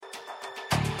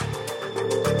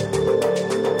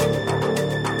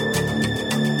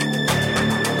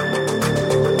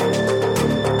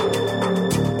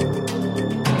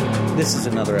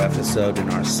episode in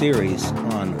our series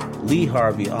on Lee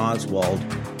Harvey Oswald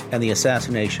and the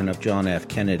assassination of John F.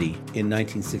 Kennedy in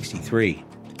 1963.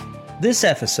 This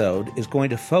episode is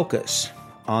going to focus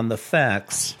on the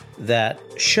facts that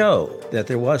show that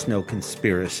there was no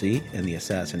conspiracy in the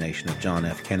assassination of John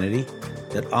F. Kennedy,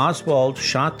 that Oswald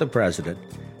shot the president,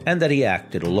 and that he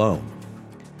acted alone.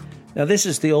 Now, this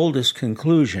is the oldest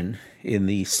conclusion in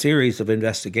the series of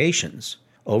investigations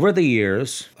over the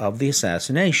years of the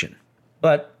assassination.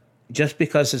 But just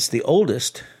because it's the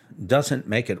oldest doesn't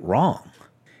make it wrong.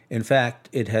 In fact,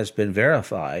 it has been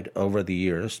verified over the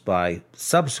years by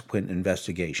subsequent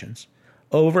investigations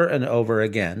over and over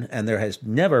again, and there has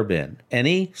never been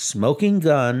any smoking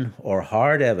gun or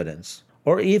hard evidence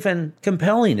or even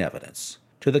compelling evidence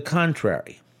to the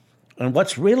contrary. And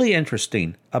what's really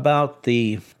interesting about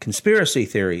the conspiracy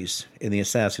theories in the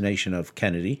assassination of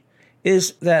Kennedy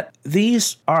is that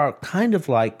these are kind of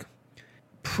like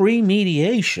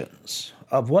premediations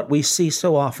of what we see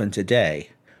so often today,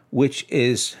 which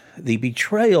is the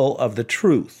betrayal of the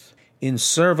truth in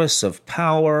service of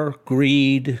power,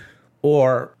 greed,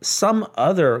 or some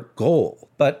other goal.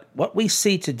 But what we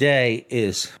see today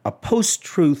is a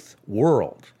post-truth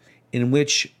world in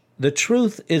which the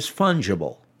truth is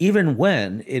fungible, even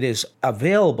when it is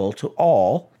available to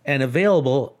all and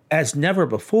available as never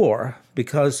before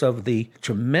because of the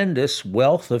tremendous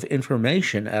wealth of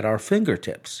information at our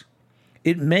fingertips.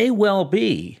 It may well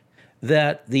be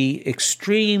that the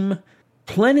extreme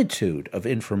plenitude of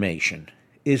information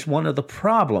is one of the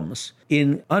problems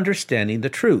in understanding the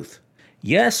truth.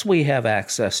 Yes, we have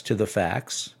access to the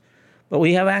facts, but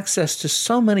we have access to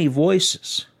so many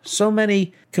voices, so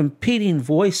many competing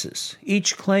voices,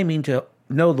 each claiming to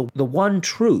know the one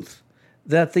truth,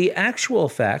 that the actual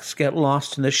facts get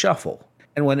lost in the shuffle.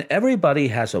 And when everybody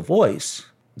has a voice,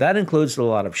 that includes a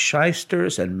lot of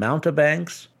shysters and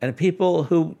mountebanks and people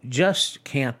who just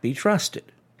can't be trusted.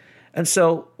 And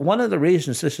so one of the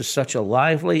reasons this is such a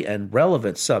lively and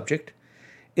relevant subject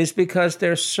is because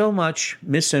there's so much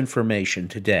misinformation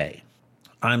today.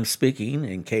 I'm speaking,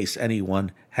 in case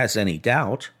anyone has any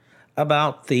doubt,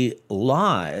 about the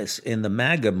lies in the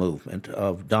MAGA movement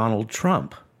of Donald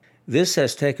Trump. This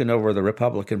has taken over the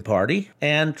Republican Party,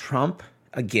 and Trump,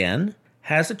 again,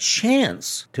 has a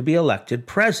chance to be elected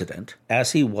president,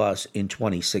 as he was in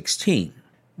 2016.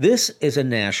 This is a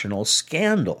national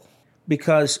scandal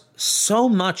because so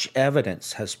much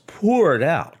evidence has poured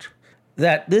out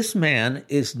that this man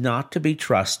is not to be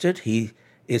trusted. He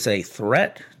is a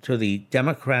threat to the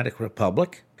Democratic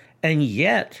Republic, and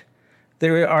yet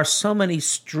there are so many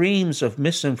streams of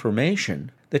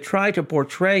misinformation that try to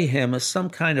portray him as some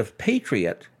kind of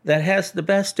patriot that has the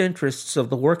best interests of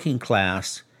the working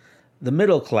class, the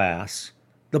middle class,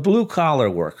 the blue-collar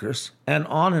workers, and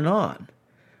on,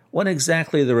 when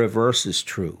exactly the reverse is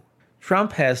true.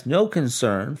 Trump has no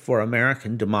concern for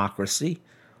American democracy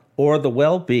or the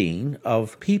well-being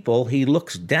of people he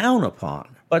looks down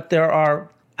upon. But there are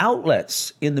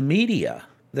outlets in the media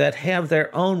that have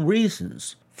their own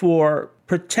reasons for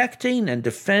protecting and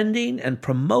defending and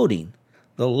promoting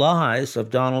the lies of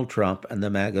Donald Trump and the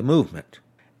MAGA movement.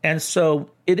 And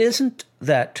so it isn't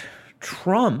that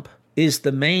Trump is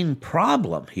the main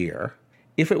problem here.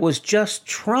 If it was just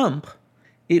Trump,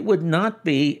 it would not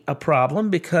be a problem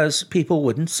because people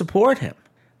wouldn't support him.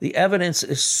 The evidence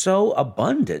is so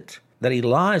abundant that he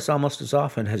lies almost as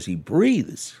often as he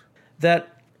breathes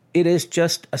that it is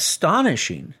just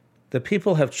astonishing that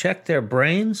people have checked their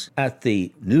brains at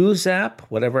the news app,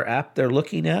 whatever app they're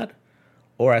looking at,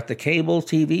 or at the cable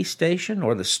TV station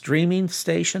or the streaming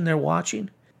station they're watching,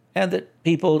 and that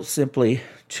people simply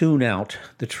tune out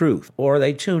the truth, or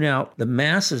they tune out the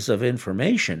masses of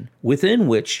information within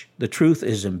which the truth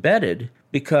is embedded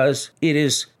because it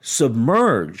is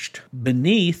submerged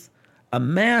beneath a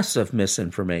mass of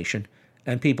misinformation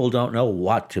and people don't know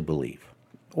what to believe.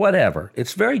 Whatever.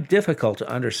 It's very difficult to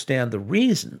understand the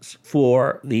reasons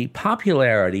for the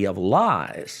popularity of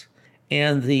lies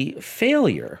and the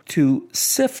failure to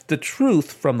sift the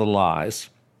truth from the lies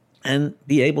and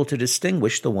be able to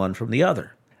distinguish the one from the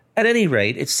other. At any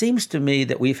rate, it seems to me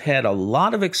that we've had a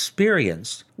lot of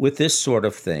experience with this sort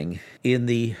of thing in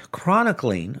the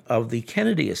chronicling of the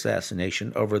Kennedy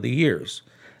assassination over the years.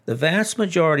 The vast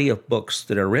majority of books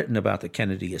that are written about the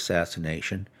Kennedy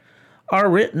assassination are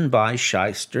written by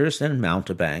shysters and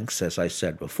mountebanks, as I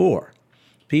said before.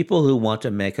 People who want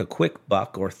to make a quick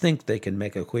buck or think they can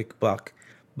make a quick buck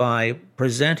by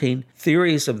presenting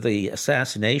theories of the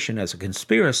assassination as a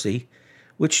conspiracy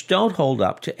which don't hold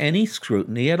up to any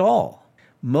scrutiny at all.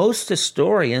 Most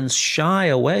historians shy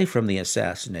away from the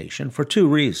assassination for two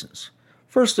reasons.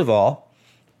 First of all,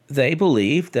 they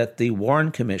believe that the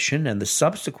Warren Commission and the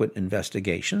subsequent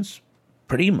investigations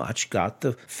pretty much got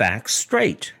the facts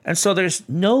straight. And so there's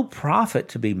no profit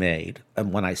to be made.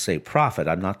 And when I say profit,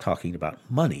 I'm not talking about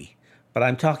money, but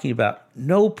I'm talking about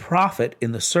no profit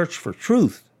in the search for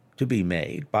truth to be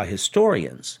made by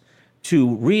historians to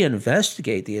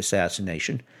reinvestigate the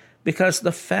assassination, because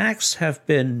the facts have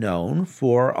been known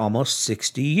for almost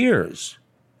 60 years.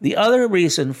 The other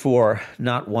reason for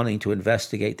not wanting to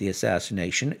investigate the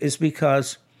assassination is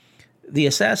because the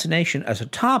assassination as a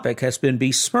topic has been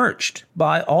besmirched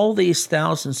by all these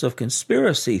thousands of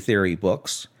conspiracy theory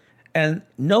books, and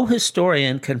no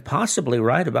historian can possibly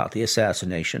write about the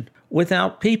assassination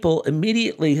without people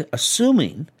immediately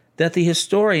assuming that the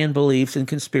historian believes in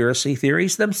conspiracy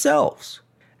theories themselves.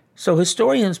 So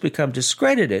historians become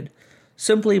discredited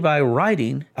simply by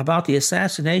writing about the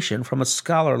assassination from a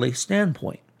scholarly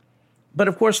standpoint. But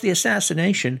of course, the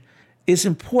assassination is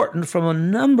important from a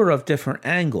number of different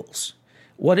angles.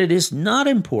 What it is not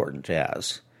important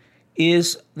as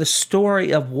is the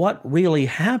story of what really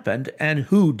happened and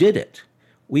who did it.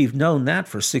 We've known that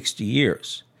for 60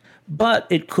 years. But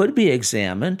it could be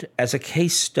examined as a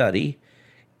case study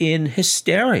in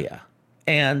hysteria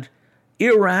and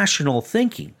irrational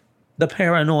thinking, the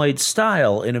paranoid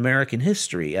style in American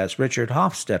history, as Richard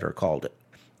Hofstadter called it.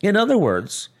 In other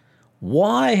words,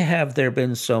 why have there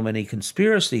been so many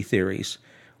conspiracy theories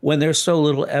when there's so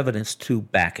little evidence to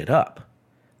back it up?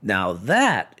 Now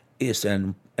that is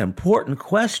an important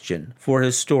question for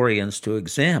historians to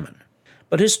examine.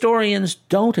 But historians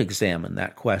don't examine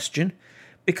that question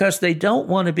because they don't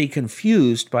want to be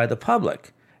confused by the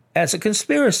public as a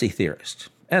conspiracy theorist.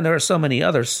 And there are so many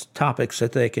other topics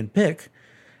that they can pick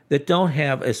that don't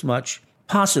have as much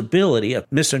possibility of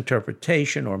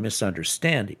misinterpretation or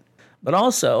misunderstanding. But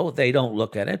also, they don't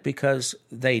look at it because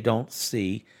they don't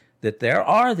see that there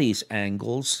are these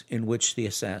angles in which the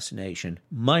assassination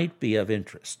might be of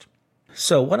interest.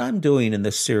 So what I'm doing in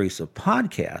this series of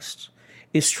podcasts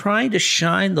is trying to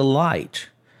shine the light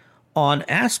on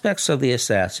aspects of the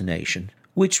assassination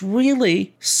which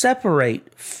really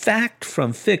separate fact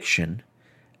from fiction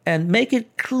and make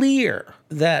it clear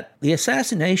that the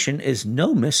assassination is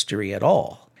no mystery at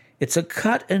all. It's a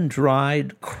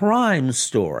cut-and-dried crime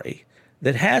story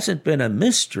that hasn't been a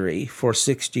mystery for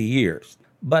 60 years,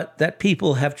 but that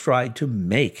people have tried to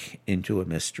make into a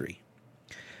mystery.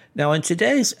 Now, in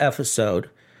today's episode,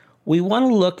 we want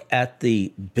to look at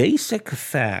the basic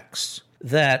facts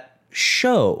that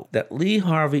show that Lee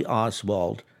Harvey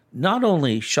Oswald not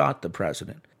only shot the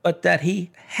president, but that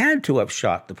he had to have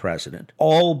shot the president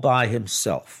all by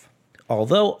himself.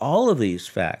 Although all of these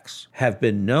facts have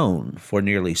been known for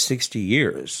nearly 60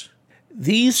 years,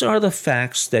 these are the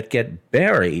facts that get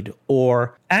buried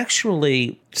or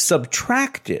actually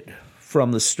subtracted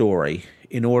from the story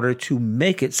in order to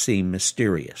make it seem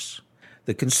mysterious.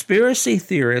 The conspiracy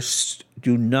theorists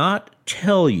do not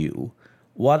tell you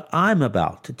what I'm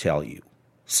about to tell you.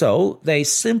 So they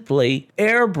simply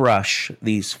airbrush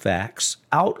these facts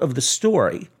out of the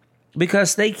story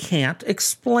because they can't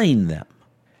explain them.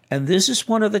 And this is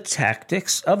one of the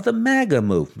tactics of the MAGA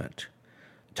movement.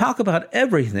 Talk about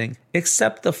everything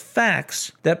except the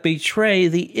facts that betray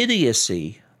the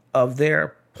idiocy of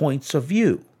their points of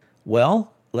view.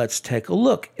 Well, let's take a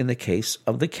look in the case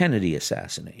of the Kennedy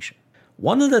assassination.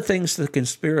 One of the things the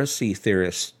conspiracy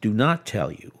theorists do not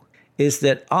tell you is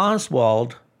that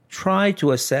Oswald tried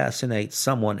to assassinate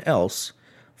someone else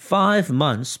 5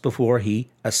 months before he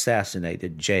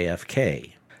assassinated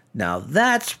JFK. Now,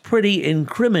 that's pretty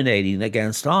incriminating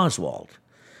against Oswald.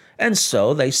 And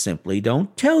so they simply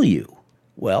don't tell you.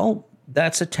 Well,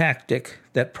 that's a tactic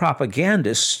that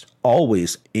propagandists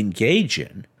always engage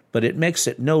in, but it makes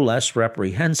it no less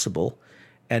reprehensible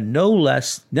and no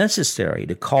less necessary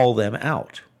to call them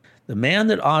out. The man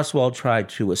that Oswald tried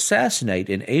to assassinate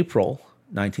in April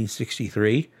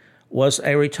 1963 was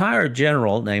a retired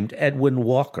general named Edwin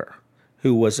Walker,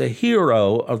 who was a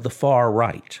hero of the far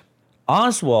right.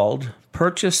 Oswald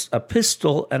purchased a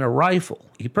pistol and a rifle.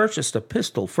 He purchased a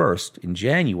pistol first in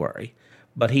January,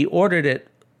 but he ordered it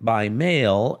by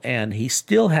mail, and he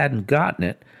still hadn't gotten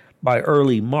it by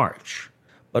early March.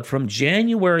 But from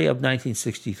January of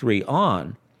 1963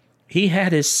 on, he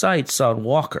had his sights on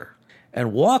Walker.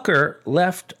 And Walker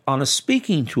left on a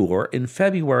speaking tour in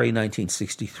February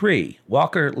 1963.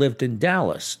 Walker lived in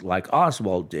Dallas, like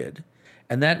Oswald did,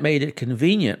 and that made it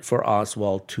convenient for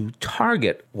Oswald to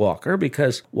target Walker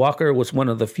because Walker was one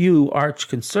of the few arch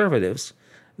conservatives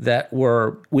that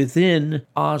were within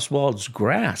Oswald's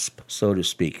grasp, so to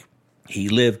speak. He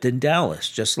lived in Dallas,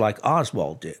 just like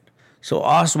Oswald did. So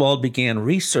Oswald began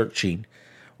researching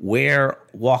where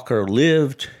Walker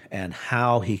lived and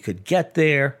how he could get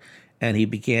there, and he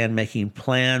began making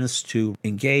plans to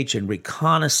engage in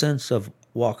reconnaissance of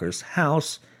Walker's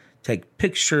house, take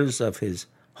pictures of his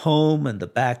home and the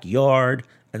backyard,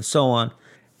 and so on.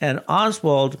 And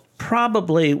Oswald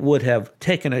probably would have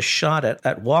taken a shot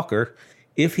at Walker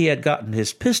if he had gotten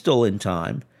his pistol in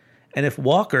time, and if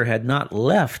Walker had not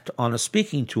left on a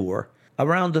speaking tour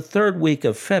around the third week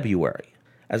of February.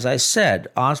 As I said,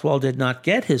 Oswald did not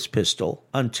get his pistol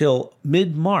until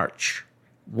mid-March,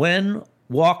 when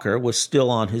Walker was still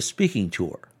on his speaking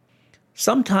tour.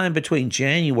 Sometime between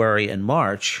January and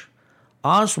March,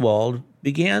 Oswald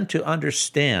began to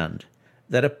understand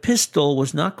that a pistol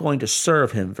was not going to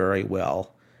serve him very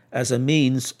well as a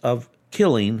means of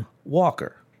killing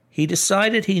Walker. He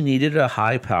decided he needed a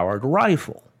high-powered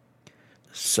rifle.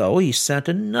 So he sent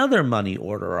another money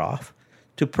order off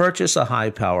to purchase a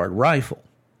high-powered rifle.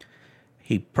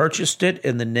 He purchased it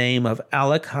in the name of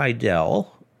Alec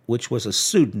Heidel, which was a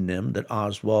pseudonym that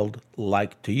Oswald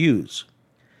liked to use.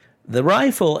 The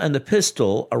rifle and the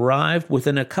pistol arrived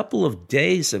within a couple of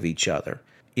days of each other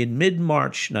in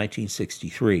mid-March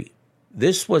 1963.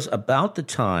 This was about the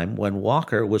time when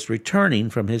Walker was returning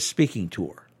from his speaking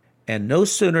tour. And no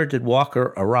sooner did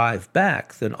Walker arrive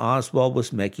back than Oswald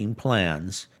was making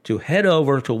plans to head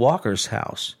over to Walker's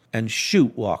house and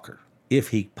shoot Walker, if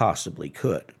he possibly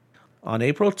could. On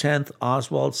April 10th,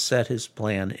 Oswald set his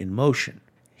plan in motion.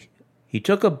 He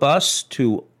took a bus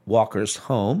to Walker's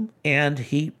home, and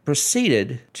he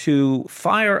proceeded to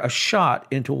fire a shot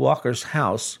into Walker's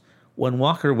house when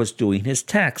Walker was doing his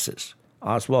taxes.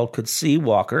 Oswald could see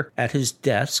Walker at his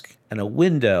desk, and a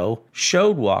window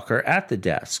showed Walker at the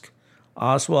desk.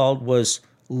 Oswald was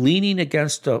leaning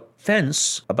against a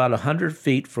fence about 100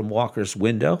 feet from Walker's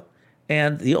window,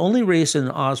 and the only reason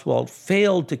Oswald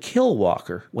failed to kill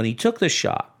Walker when he took the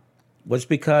shot was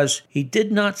because he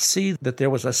did not see that there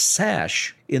was a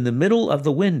sash in the middle of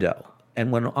the window.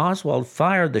 And when Oswald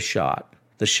fired the shot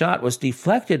was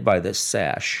deflected by this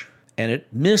sash, and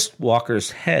it missed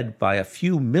Walker's head by a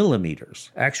few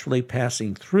millimeters, actually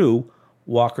passing through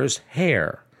Walker's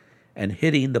hair and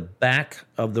hitting the back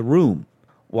of the room.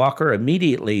 Walker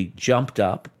immediately jumped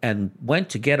up and went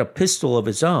to get a pistol of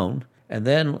his own, and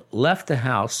then left the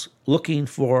house looking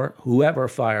for whoever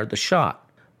fired the shot.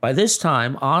 By this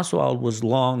time, Oswald was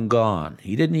long gone.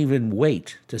 He didn't even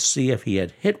wait to see if he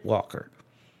had hit Walker.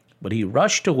 But he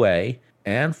rushed away,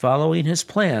 and following his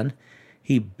plan,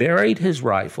 he buried his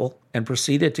rifle and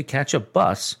proceeded to catch a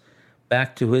bus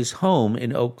back to his home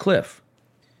in Oak Cliff.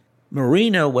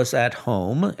 Marina was at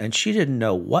home, and she didn't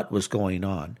know what was going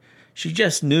on. She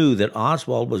just knew that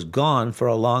Oswald was gone for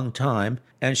a long time,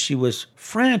 and she was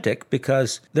frantic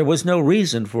because there was no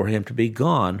reason for him to be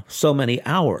gone so many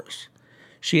hours.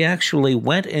 She actually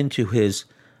went into his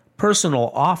personal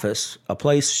office, a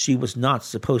place she was not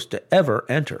supposed to ever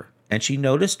enter, and she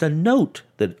noticed a note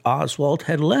that Oswald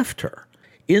had left her.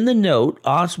 In the note,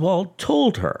 Oswald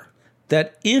told her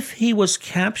that if he was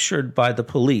captured by the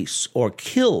police or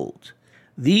killed,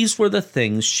 these were the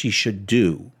things she should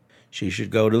do. She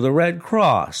should go to the Red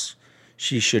Cross.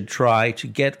 She should try to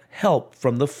get help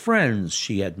from the friends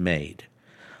she had made.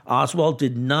 Oswald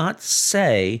did not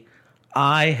say,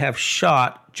 "I have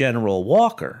shot General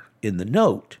Walker," in the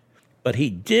note, but he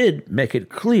did make it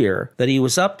clear that he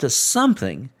was up to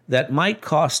something that might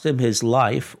cost him his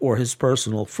life or his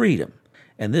personal freedom.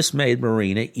 And this made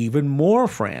Marina even more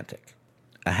frantic.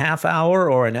 A half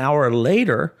hour or an hour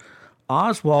later,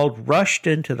 Oswald rushed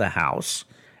into the house,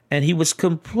 and he was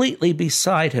completely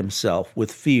beside himself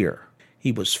with fear.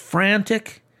 He was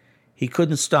frantic, he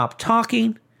couldn't stop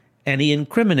talking, and he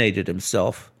incriminated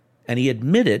himself, and he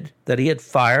admitted that he had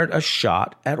fired a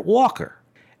shot at Walker.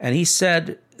 And he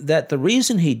said that the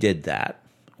reason he did that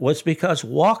was because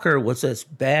Walker was as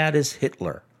bad as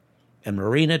Hitler. And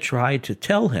Marina tried to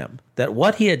tell him that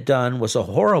what he had done was a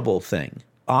horrible thing.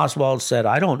 Oswald said,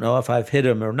 "I don't know if I've hit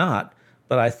him or not,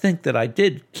 but I think that I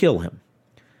did kill him."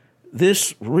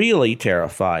 This really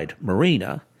terrified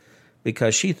Marina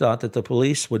because she thought that the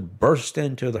police would burst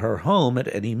into her home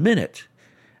at any minute,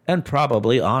 and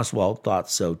probably Oswald thought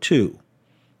so too.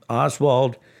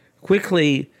 Oswald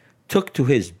quickly took to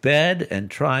his bed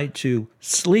and tried to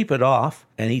sleep it off,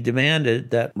 and he demanded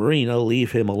that Marina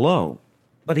leave him alone.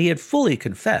 But he had fully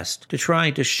confessed to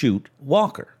trying to shoot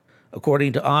Walker.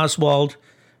 According to Oswald,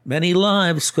 many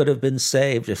lives could have been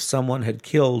saved if someone had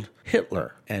killed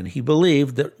Hitler, and he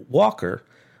believed that Walker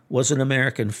was an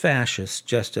American fascist,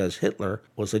 just as Hitler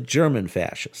was a German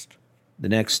fascist. The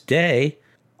next day,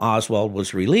 Oswald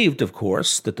was relieved, of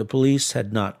course, that the police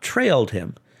had not trailed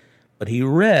him, but he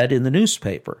read in the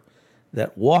newspaper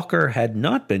that Walker had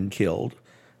not been killed,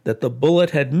 that the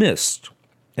bullet had missed.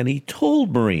 And he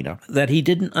told Marina that he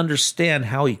didn't understand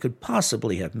how he could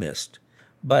possibly have missed,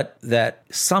 but that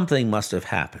something must have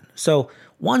happened. So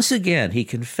once again, he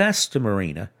confessed to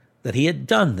Marina that he had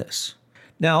done this.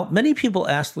 Now, many people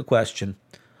ask the question,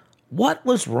 what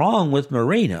was wrong with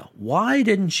Marina? Why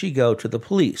didn't she go to the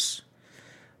police?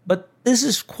 But this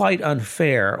is quite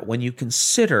unfair when you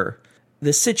consider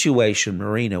the situation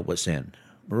Marina was in.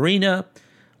 Marina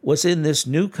was in this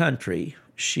new country.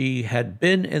 She had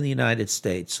been in the United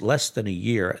States less than a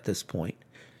year at this point.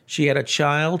 She had a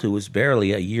child who was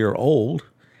barely a year old,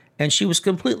 and she was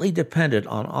completely dependent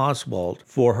on Oswald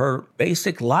for her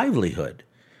basic livelihood.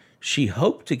 She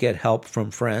hoped to get help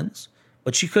from friends,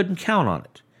 but she couldn't count on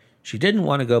it. She didn't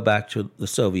want to go back to the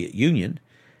Soviet Union,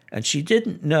 and she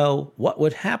didn't know what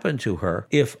would happen to her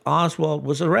if Oswald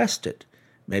was arrested.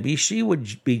 Maybe she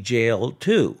would be jailed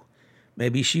too.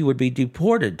 Maybe she would be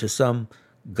deported to some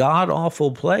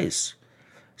god-awful place.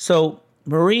 So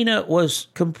Marina was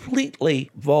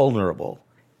completely vulnerable,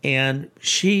 and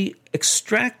she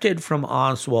extracted from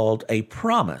Oswald a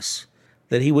promise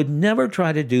that he would never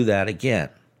try to do that again.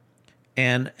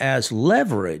 And as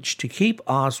leverage to keep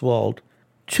Oswald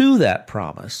to that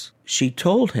promise, she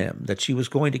told him that she was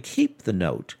going to keep the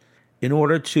note in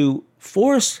order to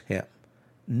force him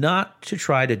not to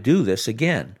try to do this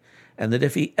again, and that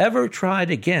if he ever tried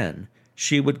again,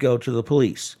 she would go to the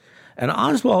police. And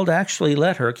Oswald actually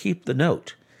let her keep the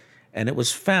note, and it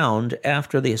was found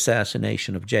after the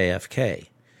assassination of JFK.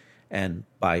 And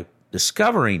by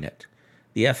discovering it,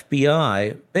 the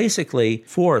FBI basically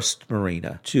forced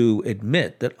Marina to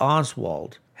admit that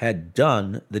Oswald had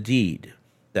done the deed,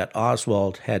 that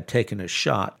Oswald had taken a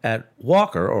shot at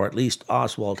Walker, or at least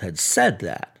Oswald had said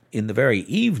that in the very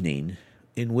evening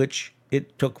in which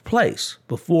it took place,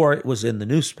 before it was in the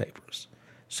newspapers.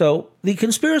 So the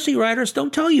conspiracy writers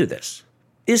don't tell you this.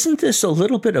 Isn't this a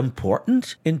little bit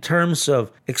important in terms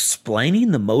of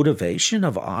explaining the motivation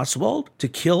of Oswald to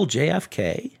kill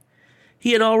JFK?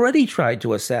 He had already tried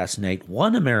to assassinate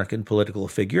one American political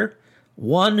figure,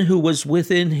 one who was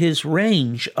within his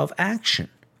range of action.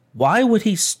 Why would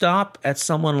he stop at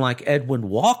someone like Edwin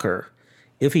Walker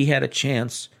if he had a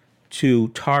chance to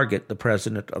target the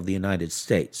President of the United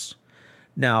States?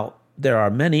 Now, there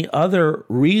are many other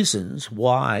reasons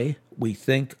why we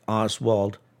think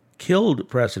Oswald killed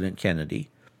President Kennedy,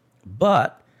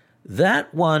 but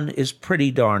that one is pretty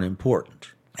darn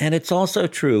important. And it's also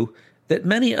true that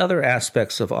many other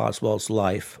aspects of Oswald's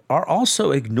life are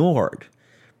also ignored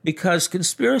because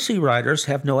conspiracy writers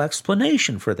have no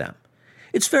explanation for them.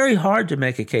 It's very hard to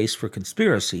make a case for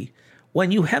conspiracy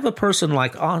when you have a person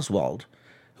like Oswald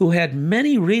who had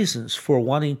many reasons for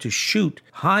wanting to shoot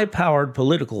high-powered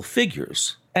political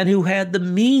figures and who had the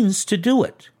means to do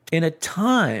it in a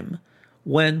time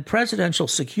when presidential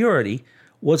security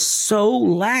was so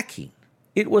lacking.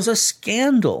 It was a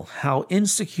scandal how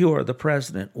insecure the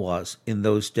president was in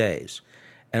those days.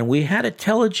 And we had a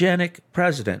telegenic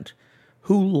president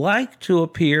who liked to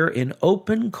appear in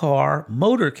open-car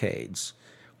motorcades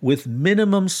with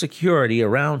minimum security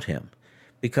around him,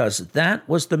 because that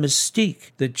was the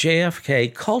mystique that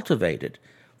JFK cultivated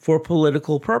for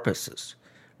political purposes.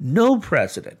 No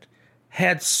president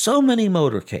had so many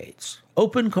motorcades,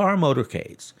 open-car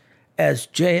motorcades, as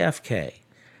JFK,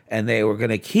 and they were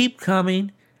going to keep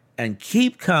coming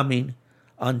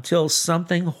until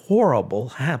something horrible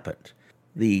happened.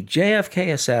 The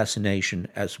JFK assassination,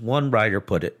 as one writer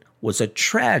put it, was a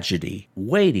tragedy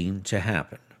waiting to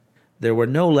happen. There were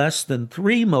no less than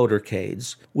 3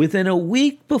 motorcades within a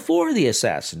week before the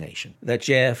assassination that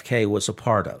JFK was a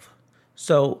part of.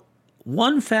 So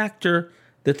one factor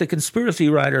that the conspiracy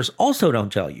writers also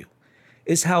don't tell you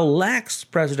is how lax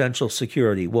presidential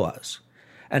security was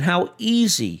and how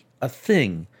easy a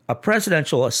thing a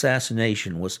presidential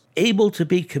assassination was able to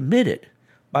be committed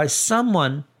by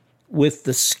someone with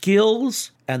the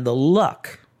skills and the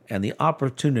luck and the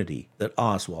opportunity that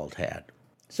Oswald had.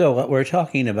 So what we're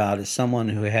talking about is someone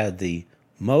who had the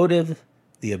motive,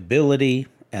 the ability,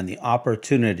 and the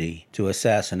opportunity to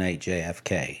assassinate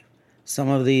JFK. Some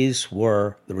of these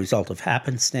were the result of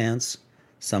happenstance.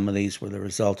 Some of these were the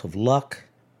result of luck.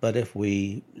 But if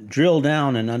we drill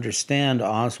down and understand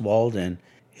Oswald and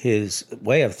his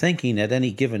way of thinking at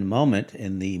any given moment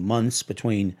in the months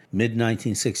between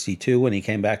mid-1962, when he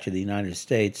came back to the United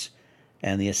States,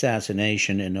 and the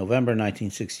assassination in November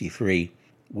 1963,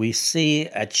 we see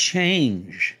a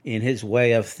change in his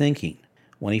way of thinking.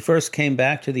 When he first came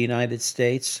back to the United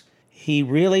States, he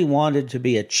really wanted to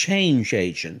be a change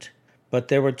agent, but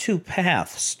there were 2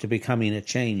 paths to becoming a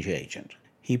change agent.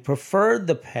 He preferred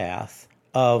the path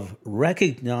of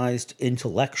recognized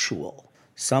intellectual,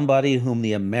 somebody whom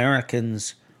the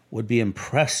Americans would be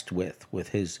impressed with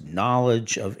his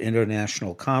knowledge of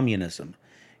international communism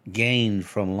gained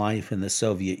from life in the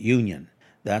Soviet Union.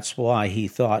 That's why he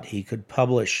thought he could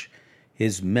publish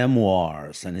his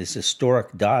memoirs and his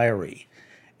historic diary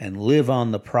and live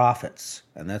on the profits.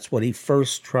 And that's what he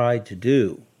first tried to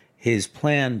do. His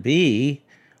plan B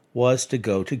was to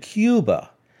go to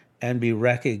Cuba and be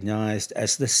recognized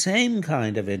as the same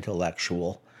kind of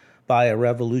intellectual by a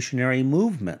revolutionary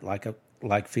movement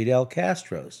like Fidel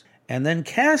Castro's. And then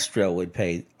Castro would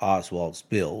pay Oswald's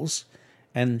bills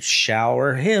and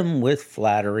shower him with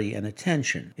flattery and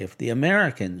attention if the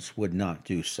Americans would not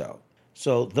do so.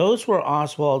 So those were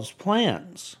Oswald's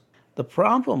plans. The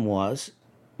problem was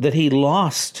that he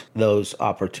lost those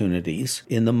opportunities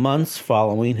in the months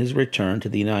following his return to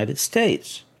the United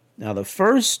States. Now, the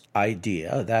first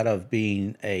idea, that of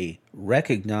being a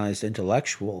recognized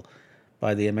intellectual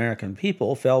by the American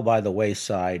people, fell by the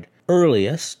wayside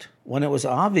earliest when it was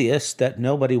obvious that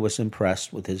nobody was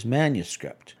impressed with his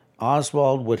manuscript.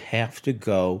 Oswald would have to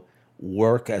go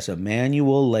work as a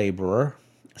manual laborer.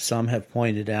 Some have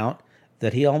pointed out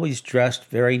that he always dressed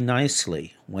very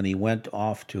nicely when he went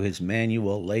off to his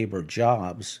manual labor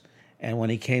jobs, and when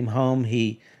he came home,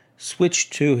 he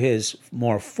switched to his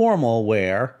more formal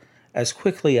wear as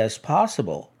quickly as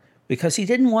possible because he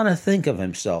didn't want to think of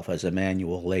himself as a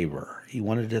manual laborer. He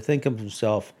wanted to think of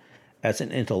himself as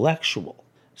an intellectual.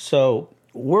 So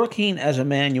working as a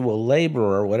manual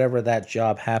laborer, whatever that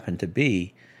job happened to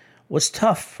be, was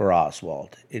tough for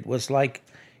Oswald. It was like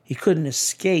he couldn't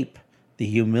escape the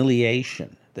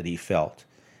humiliation that he felt.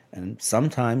 And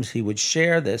sometimes he would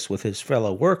share this with his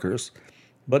fellow workers,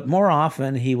 but more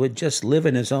often he would just live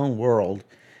in his own world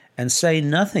and say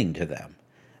nothing to them,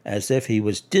 as if he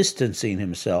was distancing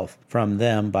himself from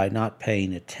them by not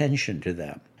paying attention to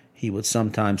them. He would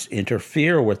sometimes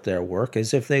interfere with their work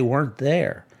as if they weren't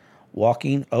there,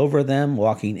 walking over them,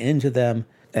 walking into them,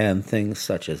 and things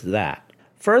such as that.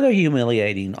 Further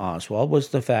humiliating Oswald was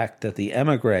the fact that the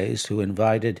émigrés who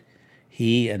invited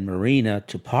he and Marina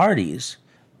to parties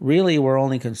really were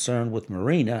only concerned with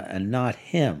Marina and not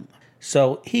him.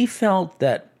 So he felt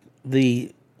that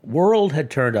the world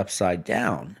had turned upside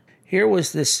down. Here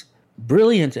was this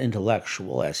brilliant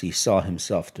intellectual, as he saw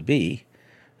himself to be,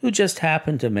 who just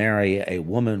happened to marry a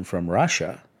woman from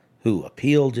Russia who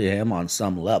appealed to him on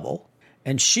some level,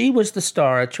 and she was the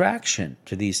star attraction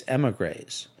to these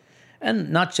émigrés.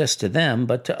 And not just to them,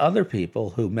 but to other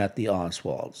people who met the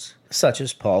Oswalds, such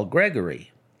as Paul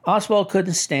Gregory. Oswald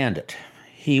couldn't stand it.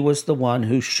 He was the one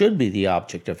who should be the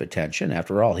object of attention.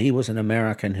 After all, he was an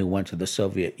American who went to the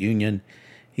Soviet Union.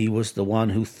 He was the one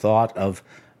who thought of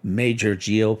major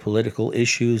geopolitical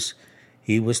issues.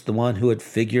 He was the one who had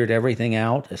figured everything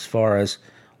out as far as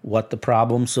what the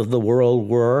problems of the world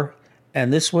were.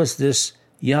 And this was this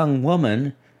young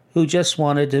woman who just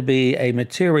wanted to be a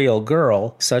material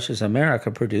girl, such as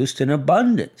America produced in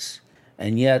abundance.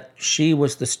 And yet she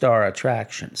was the star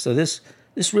attraction. So this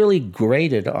really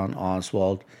grated on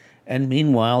Oswald. And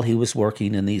meanwhile, he was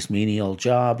working in these menial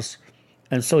jobs.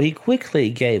 And so he quickly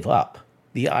gave up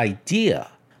the idea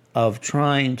of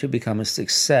trying to become a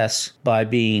success by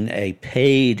being a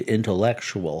paid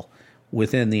intellectual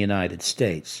within the United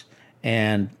States.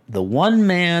 And the one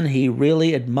man he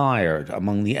really admired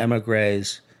among the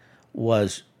émigrés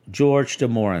was George de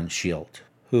Mohrenschildt,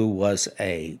 who was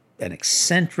an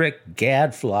eccentric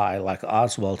gadfly like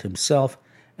Oswald himself,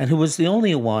 and who was the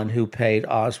only one who paid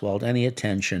Oswald any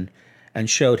attention and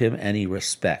showed him any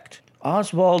respect.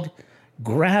 Oswald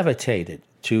gravitated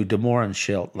to de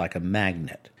Mohrenschildt like a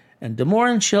magnet, and de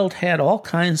Mohrenschildt had all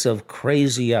kinds of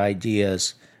crazy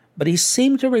ideas, but he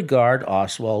seemed to regard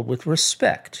Oswald with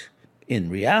respect. In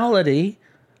reality,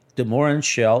 de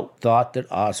Mohrenschildt thought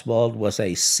that Oswald was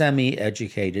a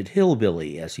semi-educated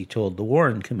hillbilly, as he told the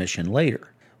Warren Commission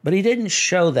later. But he didn't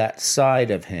show that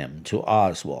side of him to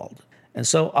Oswald. And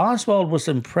so Oswald was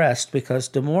impressed because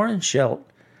de Mohrenschildt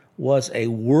was a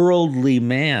worldly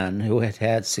man who had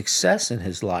had success in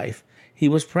his life. He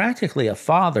was practically a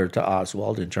father to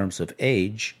Oswald in terms of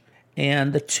age,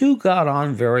 and the two got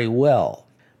on very well.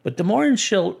 But de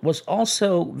Mohrenschildt was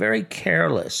also very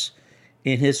careless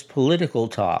in his political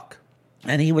talk,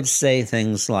 and he would say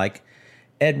things like,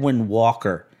 Edwin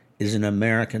Walker is an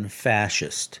American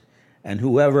fascist, and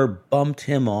whoever bumped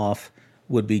him off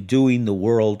would be doing the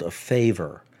world a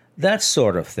favor, that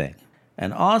sort of thing.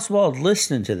 And Oswald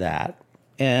listened to that,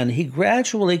 and he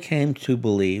gradually came to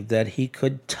believe that he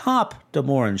could top de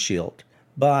Mohrenschildt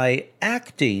by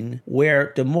acting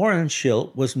where de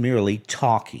Mohrenschildt was merely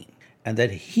talking. and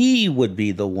that he would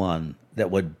be the one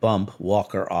that would bump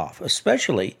Walker off,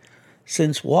 especially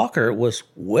since Walker was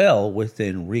well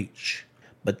within reach.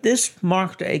 But this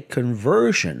marked a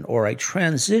conversion or a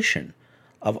transition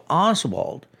of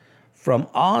Oswald from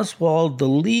Oswald the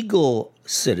legal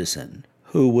citizen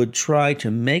who would try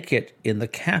to make it in the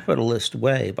capitalist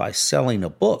way by selling a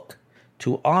book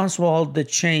to Oswald the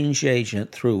change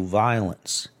agent through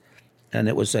violence. And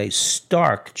it was a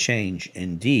stark change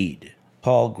indeed.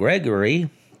 Paul Gregory,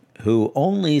 who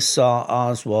only saw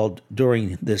Oswald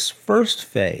during this first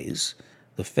phase,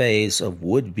 the phase of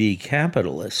would-be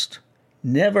capitalist,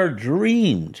 never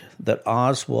dreamed that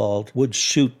Oswald would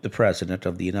shoot the President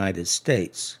of the United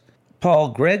States. Paul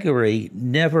Gregory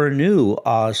never knew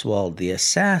Oswald the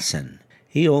assassin.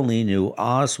 He only knew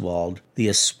Oswald the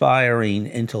aspiring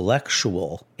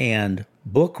intellectual and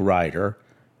book writer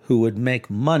who would make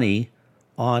money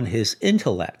on his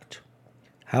intellect.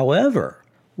 However,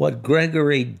 what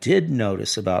Gregory did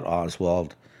notice about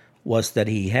Oswald was that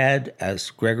he had,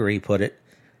 as Gregory put it,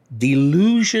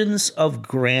 delusions of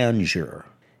grandeur.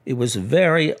 It was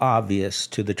very obvious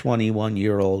to the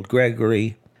 21-year-old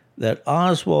Gregory that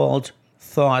Oswald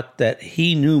thought that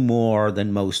he knew more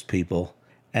than most people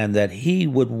and that he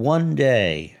would one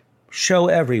day show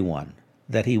everyone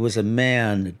that he was a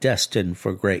man destined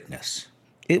for greatness.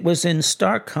 It was in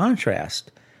stark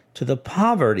contrast to the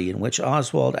poverty in which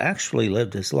Oswald actually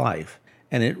lived his life,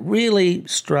 and it really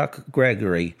struck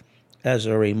Gregory as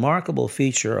a remarkable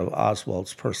feature of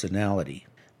Oswald's personality.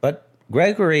 But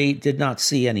Gregory did not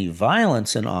see any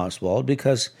violence in Oswald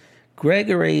because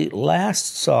Gregory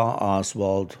last saw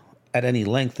Oswald at any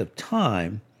length of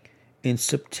time in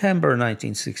September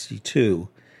 1962,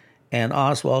 and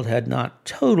Oswald had not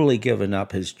totally given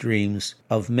up his dreams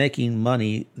of making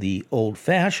money the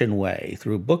old-fashioned way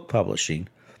through book publishing,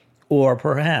 or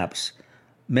perhaps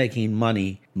making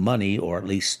money or at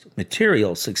least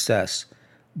material success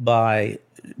by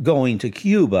going to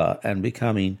Cuba and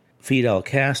becoming Fidel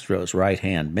Castro's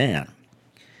right-hand man.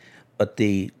 But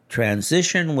the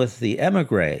transition with the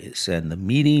émigrés and the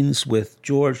meetings with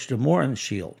George de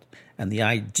Mohrenschildt and the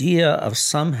idea of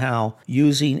somehow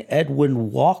using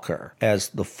Edwin Walker as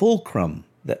the fulcrum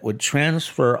that would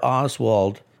transfer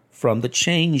Oswald from the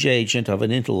change agent of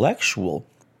an intellectual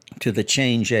to the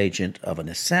change agent of an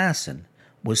assassin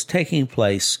was taking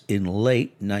place in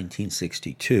late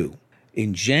 1962.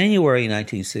 In January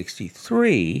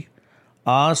 1963,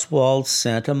 Oswald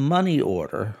sent a money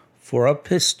order for a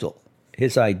pistol.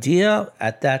 His idea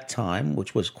at that time,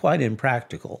 which was quite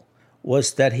impractical,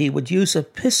 was that he would use a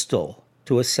pistol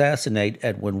to assassinate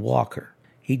Edwin Walker.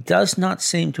 He does not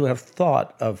seem to have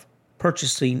thought of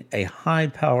purchasing a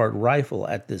high-powered rifle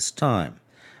at this time.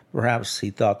 Perhaps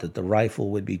he thought that the rifle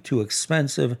would be too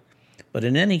expensive, but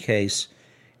in any case,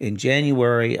 in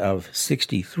January of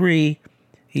 63,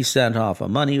 he sent off a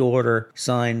money order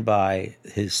signed by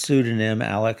his pseudonym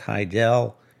Alec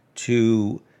Heidel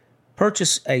to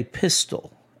purchase a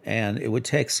pistol, and it would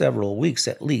take several weeks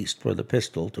at least for the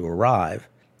pistol to arrive.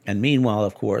 And meanwhile,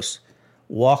 of course,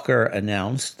 Walker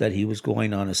announced that he was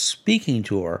going on a speaking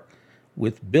tour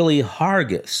with Billy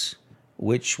Hargis,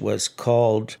 which was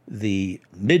called the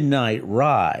Midnight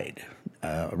Ride,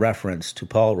 a reference to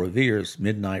Paul Revere's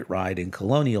Midnight Ride in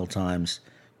colonial times,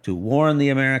 to warn the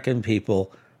American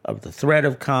people of the threat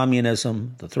of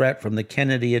communism, the threat from the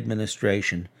Kennedy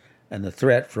administration, and the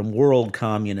threat from world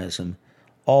communism,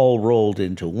 all rolled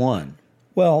into one.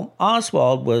 Well,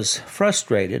 Oswald was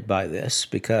frustrated by this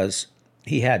because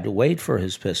he had to wait for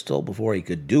his pistol before he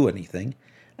could do anything,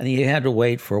 and he had to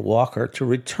wait for Walker to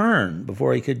return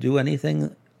before he could do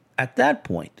anything at that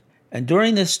point. And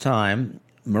during this time,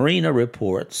 Marina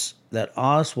reports that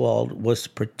Oswald was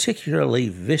particularly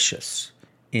vicious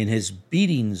in his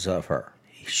beatings of her.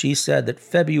 She said that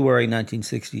February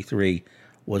 1963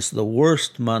 was the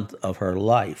worst month of her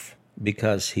life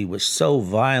because he was so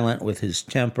violent with his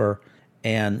temper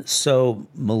and so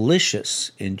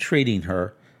malicious in treating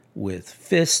her with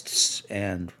fists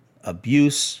and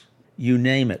abuse, you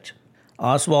name it.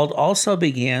 Oswald also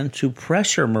began to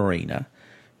pressure Marina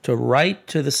to write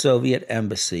to the Soviet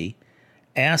embassy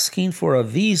asking for a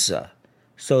visa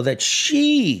so that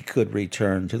she could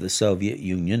return to the Soviet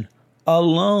Union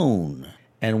alone.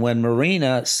 And when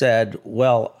Marina said,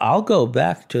 well, I'll go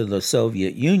back to the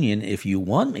Soviet Union if you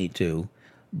want me to,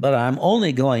 but I'm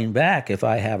only going back if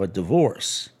I have a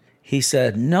divorce, he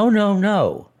said,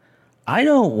 no. I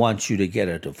don't want you to get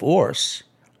a divorce.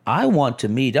 I want to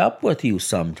meet up with you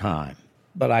sometime,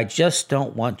 but I just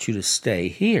don't want you to stay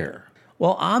here.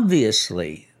 Well,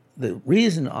 obviously, the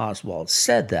reason Oswald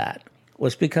said that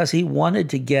was because he wanted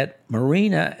to get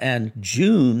Marina and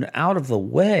June out of the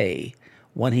way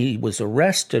when he was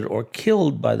arrested or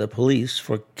killed by the police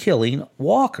for killing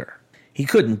Walker. He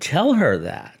couldn't tell her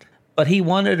that, but he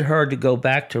wanted her to go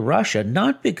back to Russia,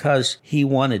 not because he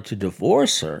wanted to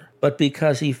divorce her, but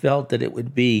because he felt that it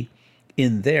would be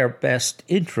in their best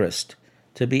interest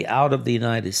to be out of the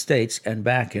United States and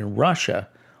back in Russia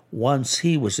once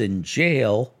he was in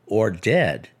jail or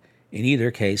dead. In either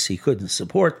case, he couldn't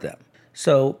support them.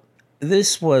 So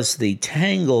this was the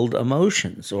tangled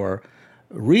emotions or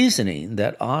reasoning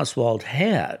that Oswald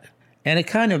had. And it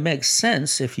kind of makes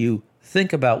sense if you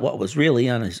think about what was really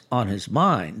on his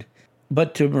mind.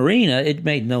 But to Marina, it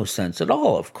made no sense at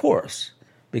all, of course,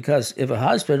 because if a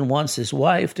husband wants his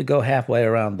wife to go halfway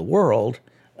around the world,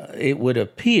 it would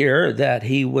appear that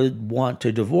he would want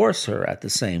to divorce her at the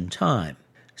same time.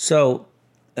 So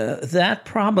that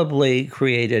probably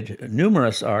created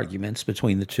numerous arguments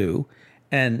between the two,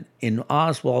 and in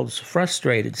Oswald's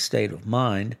frustrated state of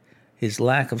mind, his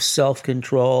lack of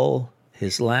self-control,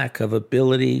 his lack of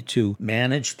ability to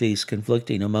manage these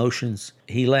conflicting emotions,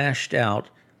 he lashed out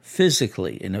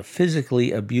physically, in a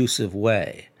physically abusive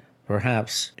way,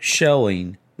 perhaps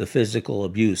showing the physical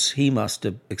abuse he must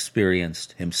have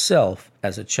experienced himself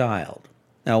as a child.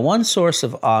 Now, one source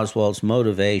of Oswald's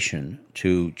motivation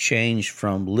to change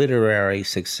from literary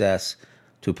success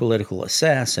to political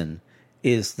assassin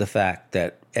is the fact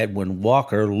that Edwin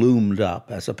Walker loomed up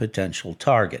as a potential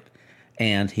target,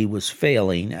 and he was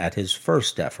failing at his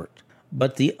first effort.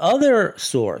 But the other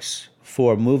source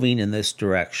for moving in this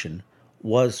direction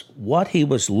was what he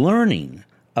was learning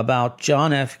about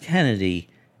John F. Kennedy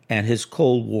and his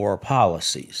Cold War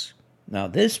policies. Now,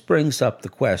 this brings up the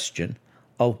question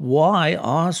of why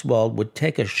Oswald would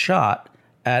take a shot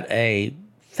at a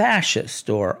fascist,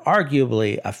 or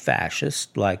arguably a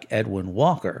fascist like Edwin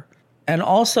Walker, and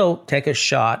also take a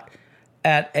shot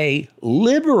at a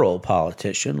liberal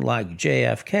politician like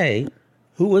JFK,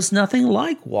 who was nothing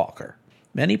like Walker.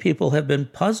 Many people have been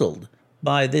puzzled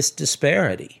by this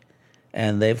disparity,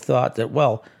 and they've thought that,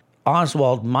 well,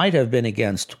 Oswald might have been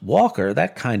against Walker.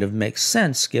 That kind of makes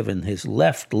sense given his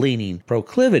left-leaning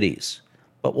proclivities.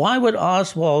 But why would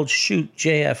Oswald shoot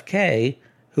JFK,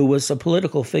 who was a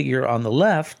political figure on the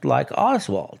left like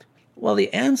Oswald? Well,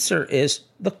 the answer is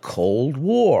the Cold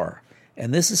War.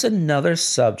 And this is another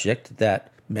subject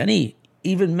that many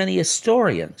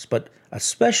historians, but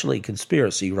especially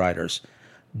conspiracy writers,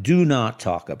 do not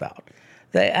talk about.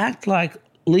 They act like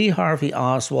Lee Harvey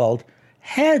Oswald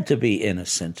had to be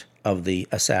innocent of the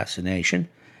assassination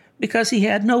because he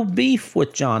had no beef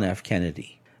with John F.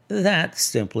 Kennedy. That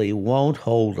simply won't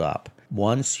hold up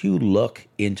once you look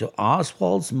into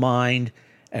Oswald's mind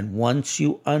and once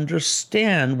you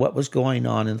understand what was going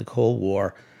on in the Cold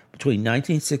War between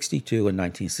 1962 and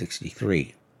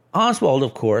 1963. Oswald,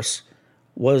 of course,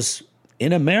 was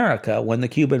in America when the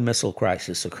Cuban Missile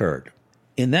Crisis occurred.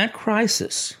 In that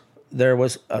crisis, there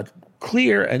was a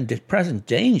clear and present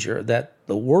danger that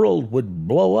the world would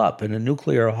blow up in a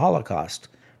nuclear holocaust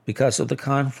because of the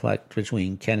conflict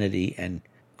between Kennedy and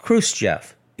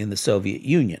Khrushchev in the Soviet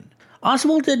Union.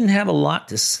 Oswald didn't have a lot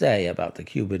to say about the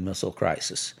Cuban Missile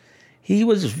Crisis. He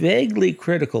was vaguely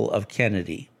critical of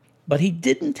Kennedy, but he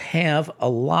didn't have a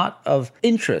lot of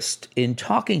interest in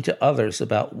talking to others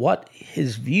about what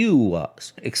his view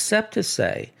was, except to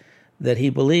say that he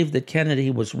believed that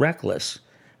Kennedy was reckless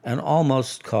and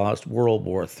almost caused World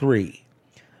War III.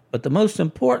 But the most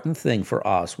important thing for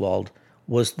Oswald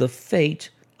was the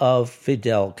fate of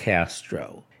Fidel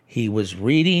Castro. He was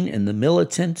reading in The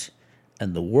Militant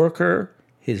and The Worker,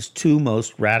 his two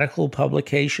most radical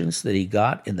publications that he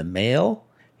got in the mail.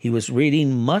 He was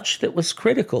reading much that was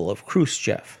critical of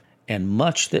Khrushchev and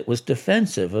much that was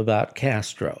defensive about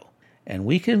Castro. And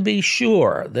we can be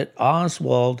sure that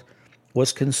Oswald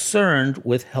was concerned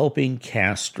with helping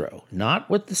Castro, not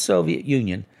with the Soviet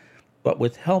Union, but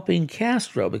with helping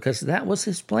Castro, because that was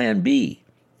his plan B.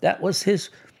 That was his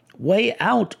way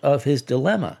out of his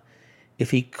dilemma. If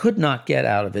he could not get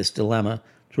out of his dilemma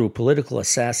through political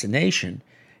assassination,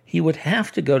 he would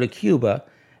have to go to Cuba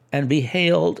and be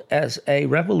hailed as a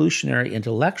revolutionary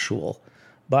intellectual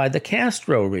by the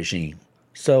Castro regime.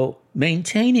 So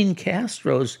maintaining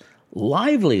Castro's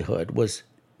livelihood was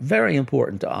very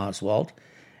important to Oswald,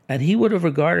 and he would have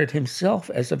regarded himself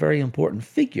as a very important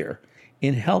figure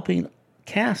in helping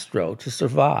Castro to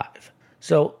survive.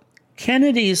 So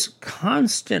Kennedy's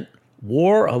constant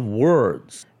war of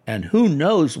words, and who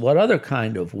knows what other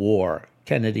kind of war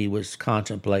Kennedy was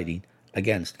contemplating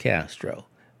against Castro,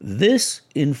 this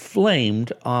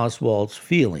inflamed Oswald's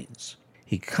feelings.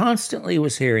 He constantly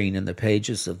was hearing in the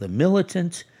pages of The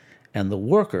Militant and The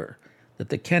Worker that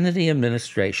the Kennedy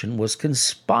administration was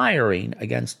conspiring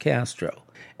against Castro.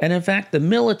 And in fact, the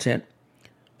militant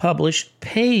published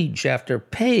page after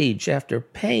page after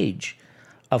page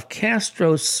of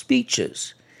Castro's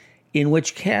speeches in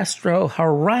which Castro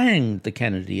harangued the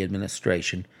Kennedy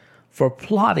administration for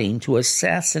plotting to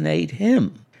assassinate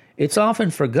him. It's often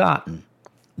forgotten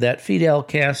that Fidel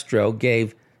Castro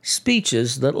gave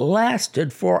speeches that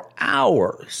lasted for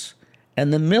hours,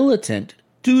 and the militant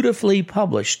dutifully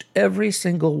published every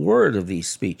single word of these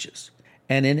speeches.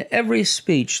 And in every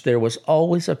speech, there was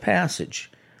always a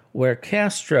passage where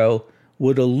Castro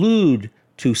would allude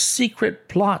to secret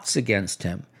plots against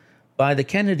him by the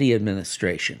Kennedy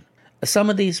administration. Some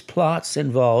of these plots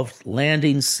involved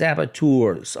landing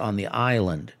saboteurs on the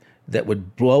island that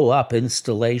would blow up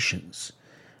installations.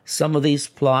 Some of these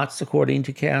plots, according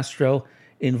to Castro,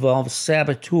 involved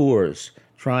saboteurs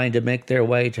trying to make their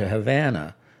way to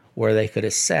Havana, where they could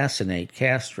assassinate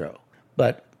Castro.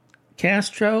 But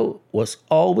Castro was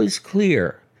always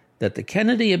clear that the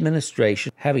Kennedy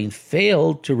administration, having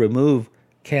failed to remove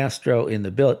Castro in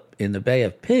the Bay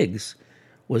of Pigs,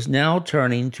 was now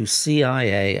turning to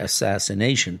CIA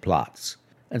assassination plots.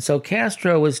 And so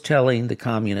Castro was telling the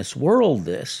communist world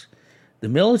this. The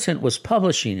militant was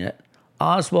publishing it.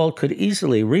 Oswald could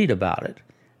easily read about it.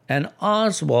 And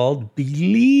Oswald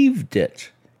believed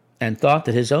it and thought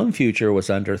that his own future was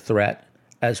under threat,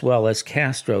 as well as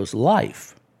Castro's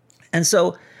life. And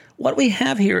so what we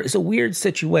have here is a weird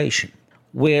situation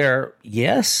where,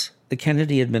 yes, the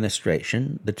Kennedy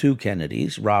administration, the two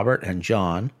Kennedys, Robert and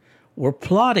John, were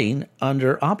plotting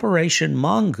under Operation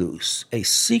Mongoose, a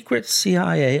secret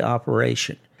CIA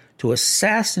operation, to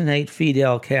assassinate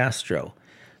Fidel Castro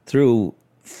through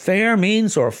fair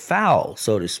means or foul,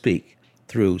 so to speak,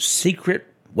 through secret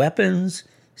weapons,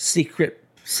 secret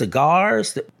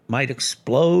cigars that might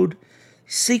explode,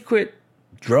 secret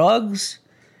drugs,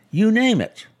 you name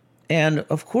it. And,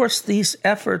 of course, these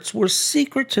efforts were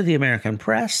secret to the American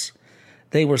press.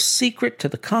 They were secret to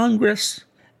the Congress.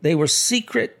 They were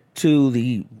secret to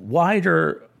the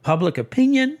wider public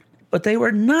opinion, but they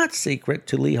were not secret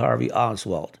to Lee Harvey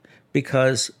Oswald,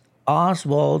 because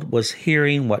Oswald was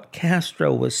hearing what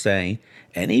Castro was saying.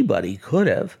 Anybody could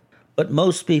have, but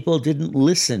most people didn't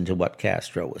listen to what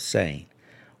Castro was saying,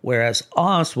 whereas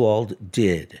Oswald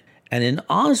did. And in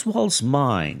Oswald's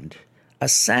mind,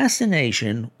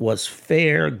 assassination was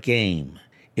fair game.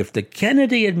 If the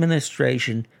Kennedy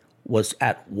administration was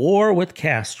at war with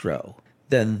Castro,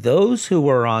 then those who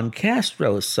were on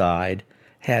Castro's side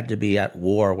had to be at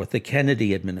war with the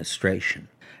Kennedy administration.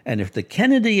 And if the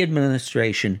Kennedy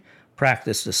administration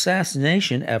practiced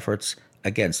assassination efforts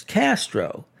against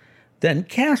Castro, then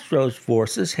Castro's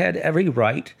forces had every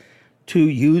right to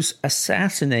use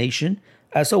assassination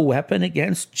as a weapon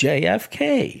against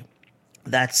JFK.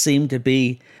 That seemed to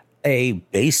be a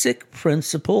basic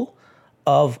principle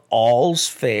of all's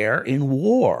fair in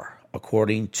war,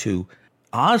 according to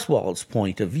Oswald's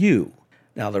point of view.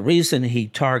 Now, the reason he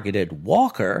targeted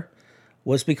Walker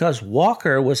was because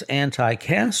Walker was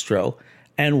anti-Castro,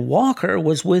 and Walker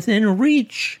was within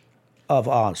reach of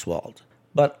Oswald.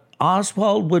 But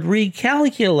Oswald would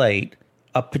recalculate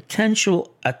a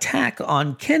potential attack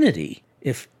on Kennedy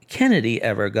if Kennedy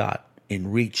ever got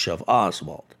in reach of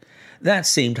Oswald. That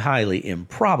seemed highly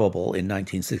improbable in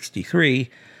 1963,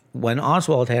 when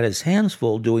Oswald had his hands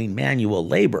full doing manual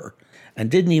labor and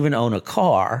didn't even own a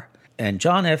car, and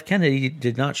John F. Kennedy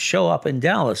did not show up in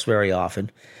Dallas very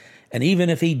often. And even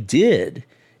if he did,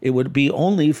 it would be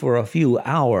only for a few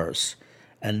hours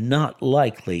and not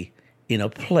likely in a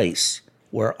place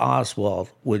where Oswald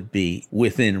would be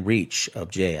within reach of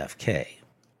JFK.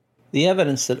 The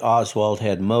evidence that Oswald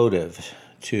had motive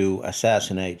to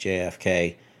assassinate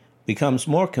JFK becomes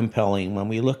more compelling when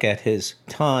we look at his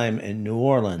time in New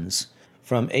Orleans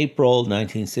from April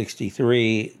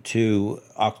 1963 to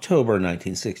October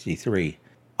 1963.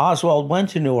 Oswald went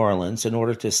to New Orleans in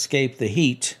order to escape the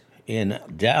heat in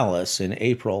Dallas in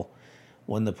April,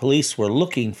 when the police were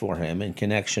looking for him in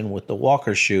connection with the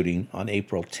Walker shooting on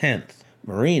April 10th.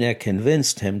 Marina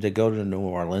convinced him to go to New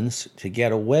Orleans to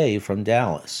get away from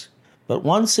Dallas. But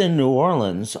once in New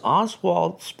Orleans,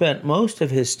 Oswald spent most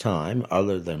of his time,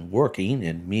 other than working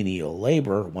in menial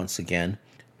labor once again,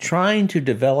 trying to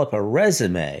develop a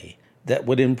resume that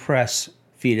would impress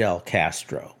Fidel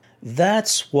Castro.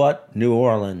 That's what New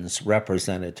Orleans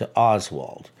represented to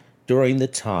Oswald during the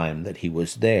time that he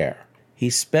was there. He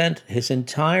spent his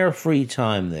entire free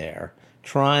time there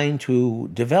trying to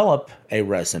develop a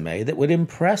resume that would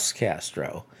impress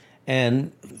Castro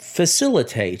and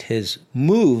facilitate his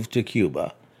move to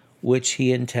Cuba, which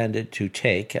he intended to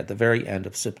take at the very end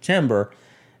of September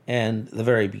and the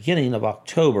very beginning of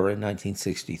October in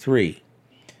 1963.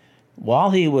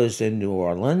 While he was in New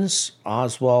Orleans,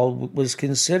 Oswald was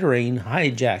considering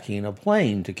hijacking a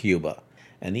plane to Cuba,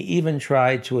 and he even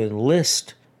tried to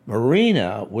enlist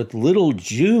Marina with little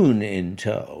June in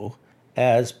tow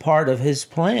as part of his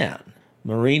plan.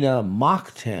 Marina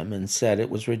mocked him and said it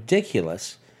was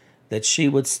ridiculous that she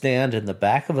would stand in the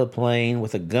back of a plane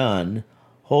with a gun,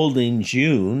 holding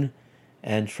June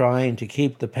and trying to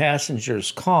keep the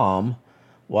passengers calm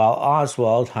while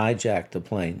Oswald hijacked the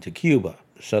plane to Cuba.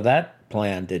 So that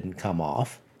plan didn't come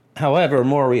off. However,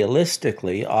 more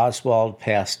realistically, Oswald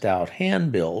passed out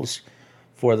handbills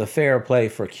for the Fair Play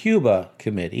for Cuba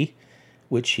Committee,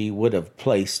 which he would have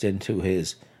placed into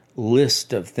his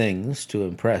list of things to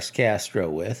impress Castro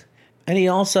with. And he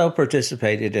also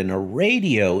participated in a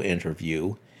radio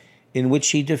interview in which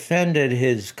he defended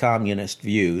his communist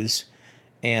views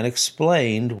and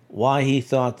explained why he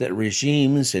thought that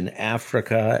regimes in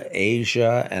Africa,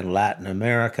 Asia, and Latin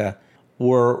America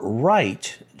were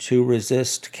right to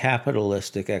resist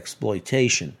capitalistic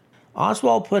exploitation.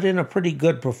 Oswald put in a pretty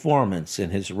good performance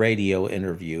in his radio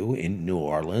interview in New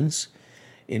Orleans,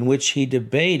 in which he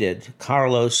debated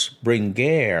Carlos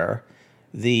Bringuer,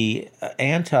 the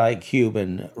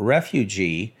anti-Cuban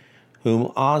refugee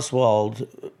whom Oswald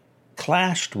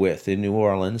clashed with in New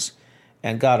Orleans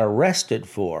and got arrested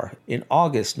for in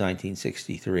August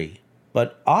 1963.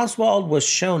 But Oswald was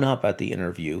shown up at the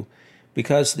interview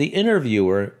because the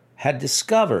interviewer had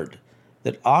discovered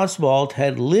that Oswald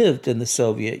had lived in the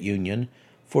Soviet Union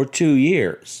for 2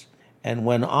 years. And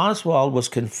when Oswald was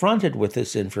confronted with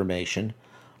this information,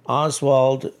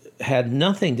 Oswald had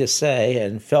nothing to say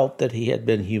and felt that he had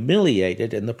been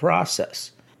humiliated in the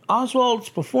process. Oswald's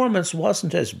performance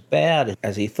wasn't as bad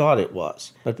as he thought it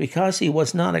was, but because he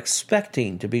was not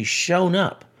expecting to be shown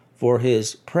up for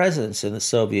his presence in the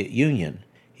Soviet Union,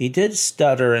 he did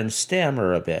stutter and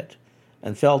stammer a bit,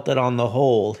 and felt that on the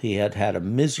whole he had had a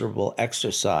miserable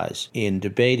exercise in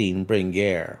debating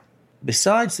Bringuer.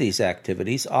 Besides these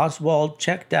activities, Oswald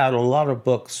checked out a lot of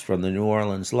books from the New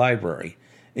Orleans Library,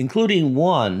 including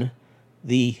one,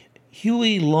 the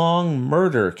Huey Long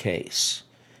murder case,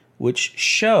 which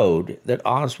showed that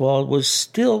Oswald was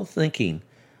still thinking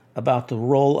about the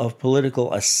role of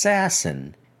political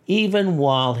assassin even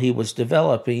while he was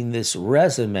developing this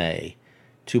resume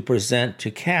to present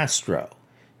to Castro.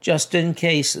 Just in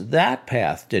case that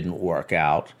path didn't work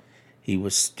out, he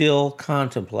was still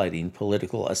contemplating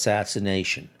political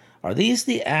assassination. Are these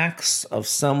the acts of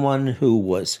someone who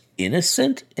was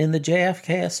innocent in the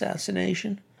JFK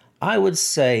assassination? I would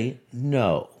say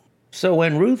no. So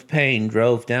when Ruth Paine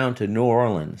drove down to New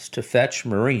Orleans to fetch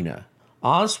Marina,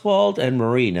 Oswald and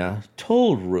Marina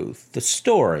told Ruth the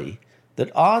story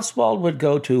that Oswald would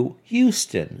go to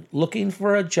Houston looking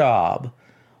for a job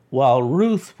while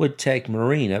Ruth would take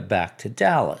Marina back to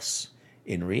Dallas.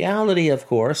 In reality, of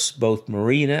course, both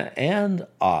Marina and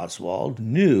Oswald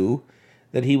knew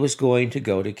that he was going to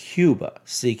go to Cuba,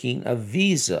 seeking a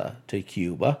visa to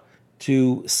Cuba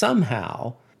to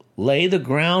somehow lay the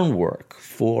groundwork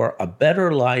for a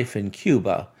better life in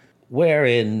Cuba,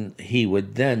 wherein he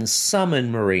would then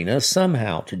summon Marina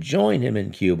somehow to join him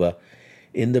in Cuba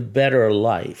in the better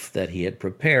life that he had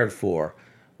prepared for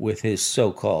with his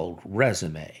so-called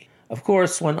resume. Of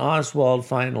course, when Oswald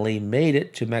finally made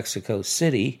it to Mexico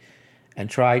City and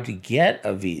tried to get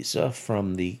a visa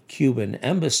from the Cuban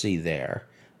embassy there,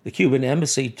 the Cuban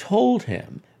embassy told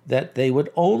him that they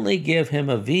would only give him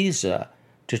a visa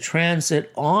to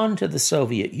transit on to the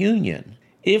Soviet Union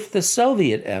if the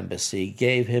Soviet embassy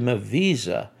gave him a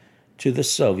visa to the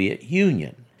Soviet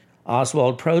Union.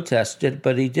 Oswald protested,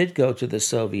 but he did go to the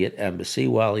Soviet embassy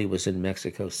while he was in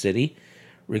Mexico City,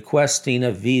 requesting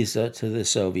a visa to the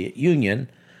Soviet Union,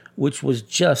 which was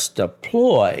just a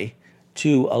ploy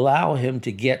to allow him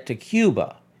to get to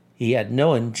Cuba. He had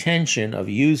no intention of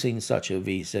using such a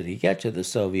visa to get to the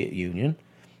Soviet Union,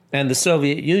 and the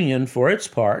Soviet Union, for its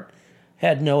part,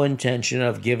 had no intention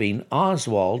of giving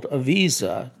Oswald a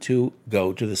visa to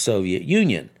go to the Soviet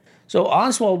Union. So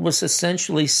Oswald was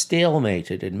essentially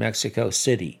stalemated in Mexico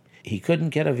City. He couldn't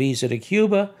get a visa to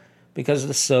Cuba because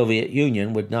the Soviet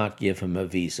Union would not give him a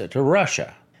visa to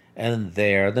Russia. And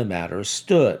there the matter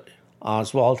stood.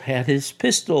 Oswald had his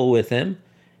pistol with him,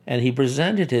 and he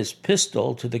presented his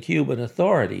pistol to the Cuban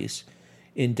authorities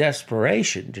in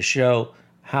desperation to show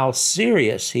how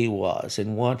serious he was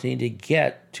in wanting to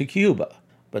get to Cuba.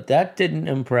 But that didn't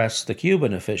impress the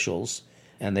Cuban officials,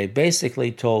 and they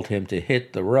basically told him to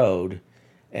hit the road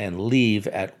and leave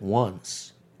at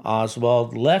once.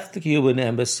 Oswald left the Cuban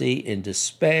embassy in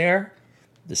despair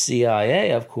The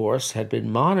CIA, of course, had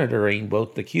been monitoring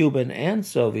both the Cuban and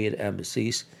Soviet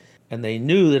embassies, and they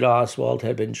knew that Oswald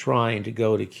had been trying to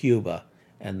go to Cuba,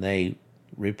 and they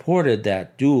reported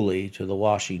that duly to the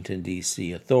Washington,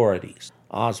 D.C. authorities.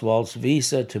 Oswald's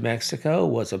visa to Mexico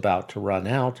was about to run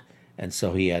out, and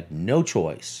so he had no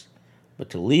choice but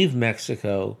to leave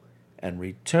Mexico and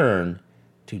return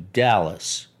to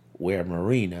Dallas, where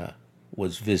Marina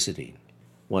was visiting.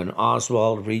 When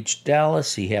Oswald reached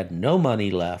Dallas, he had no money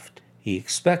left. He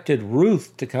expected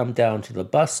Ruth to come down to the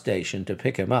bus station to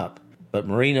pick him up, but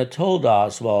Marina told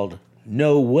Oswald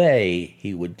no way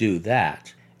he would do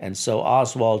that, and so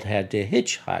Oswald had to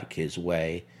hitchhike his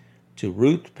way to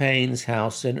Ruth Payne's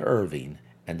house in Irving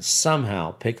and somehow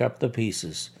pick up the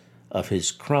pieces of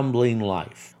his crumbling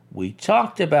life. We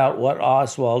talked about what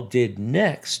Oswald did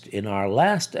next in our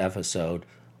last episode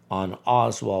on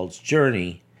Oswald's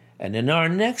journey, and in our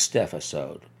next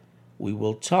episode, we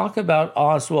will talk about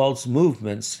Oswald's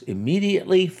movements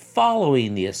immediately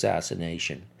following the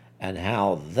assassination and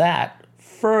how that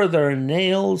further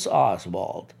nails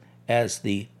Oswald as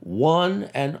the one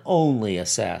and only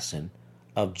assassin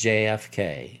of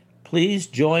JFK. Please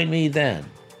join me then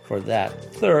for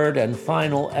that third and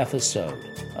final episode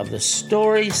of the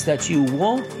stories that you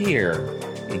won't hear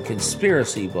in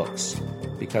conspiracy books,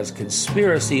 because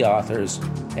conspiracy authors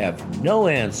have no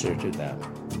answer to them.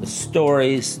 The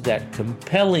stories that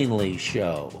compellingly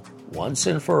show, once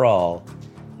and for all,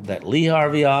 that Lee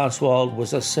Harvey Oswald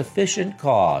was a sufficient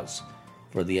cause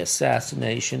for the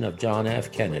assassination of John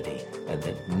F. Kennedy, and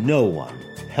that no one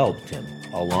helped him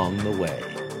along the way.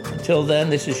 Until then,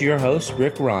 this is your host,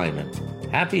 Rick Ryman.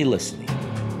 Happy listening.